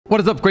What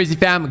is up, crazy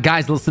fam?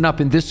 Guys, listen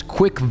up. In this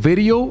quick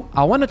video,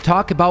 I want to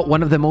talk about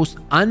one of the most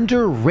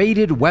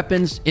underrated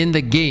weapons in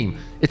the game.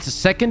 It's a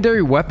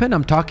secondary weapon.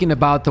 I'm talking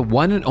about the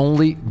one and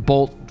only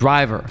bolt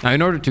driver. Now,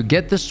 in order to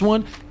get this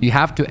one, you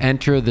have to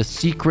enter the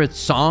secret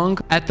song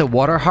at the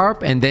water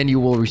harp, and then you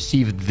will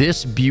receive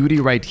this beauty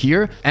right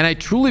here. And I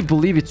truly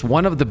believe it's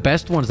one of the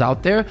best ones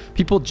out there.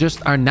 People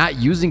just are not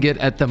using it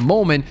at the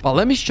moment. But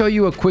let me show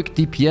you a quick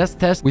DPS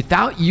test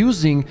without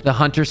using the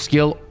hunter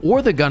skill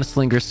or the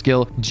gunslinger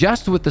skill,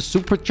 just with the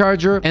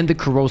supercharger and the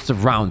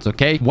corrosive rounds,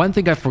 okay? One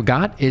thing I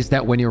forgot is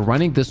that when you're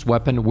running this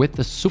weapon with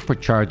the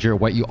supercharger,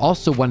 what you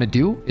also want to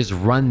do is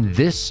run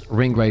this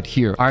ring right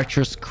here.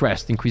 Archer's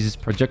Crest increases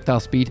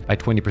projectile speed by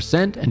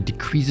 20% and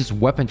decreases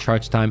weapon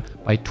charge time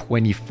by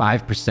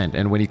 25%.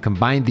 And when you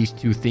combine these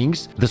two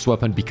things, this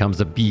weapon becomes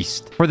a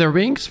beast. For the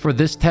rings, for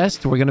this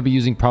test, we're going to be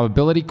using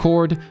Probability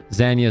Cord,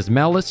 Xania's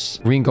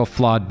Malice, Ring of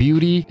Flawed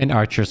Beauty, and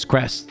Archer's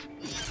Crest.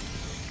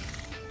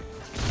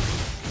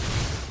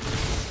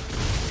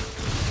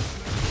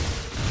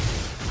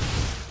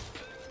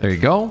 There you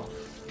go.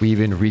 We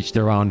even reached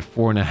around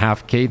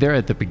 4.5K there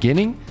at the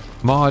beginning.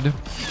 Mod,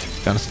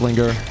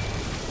 Gunslinger,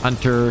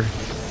 Hunter.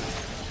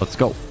 Let's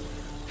go.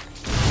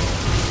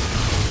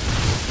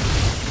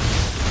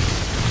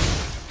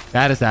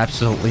 That is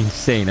absolutely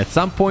insane. At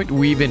some point,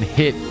 we even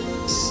hit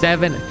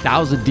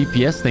 7,000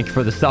 DPS. Thank you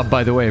for the sub,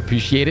 by the way. I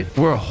appreciate it.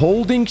 We're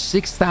holding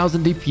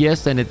 6,000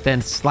 DPS, and it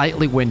then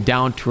slightly went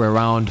down to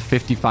around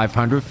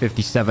 5,500,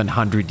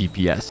 5,700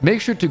 DPS.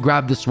 Make sure to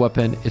grab this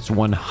weapon. It's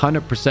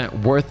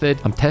 100% worth it.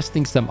 I'm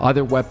testing some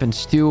other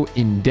weapons too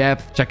in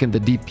depth, checking the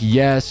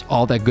DPS,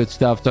 all that good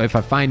stuff. So if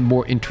I find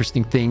more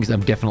interesting things,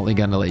 I'm definitely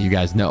going to let you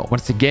guys know.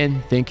 Once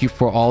again, thank you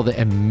for all the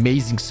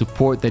amazing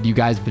support that you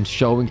guys have been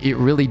showing. It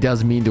really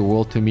does mean the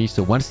world to me.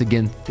 So once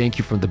again, thank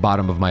you from the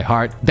bottom of my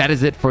heart. That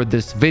is it for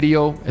this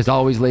video. As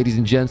always, ladies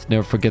and gents,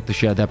 never forget to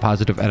share that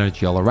positive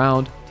energy all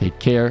around. Take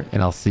care,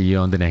 and I'll see you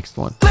on the next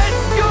one. Let's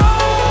go!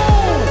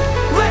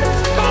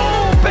 Let's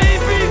go,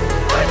 baby!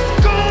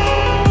 Let's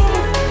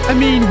go! I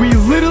mean, we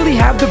literally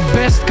have the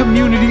best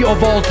community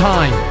of all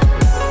time.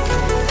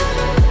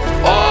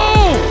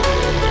 Oh!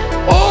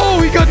 Oh,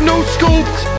 we got no scoped.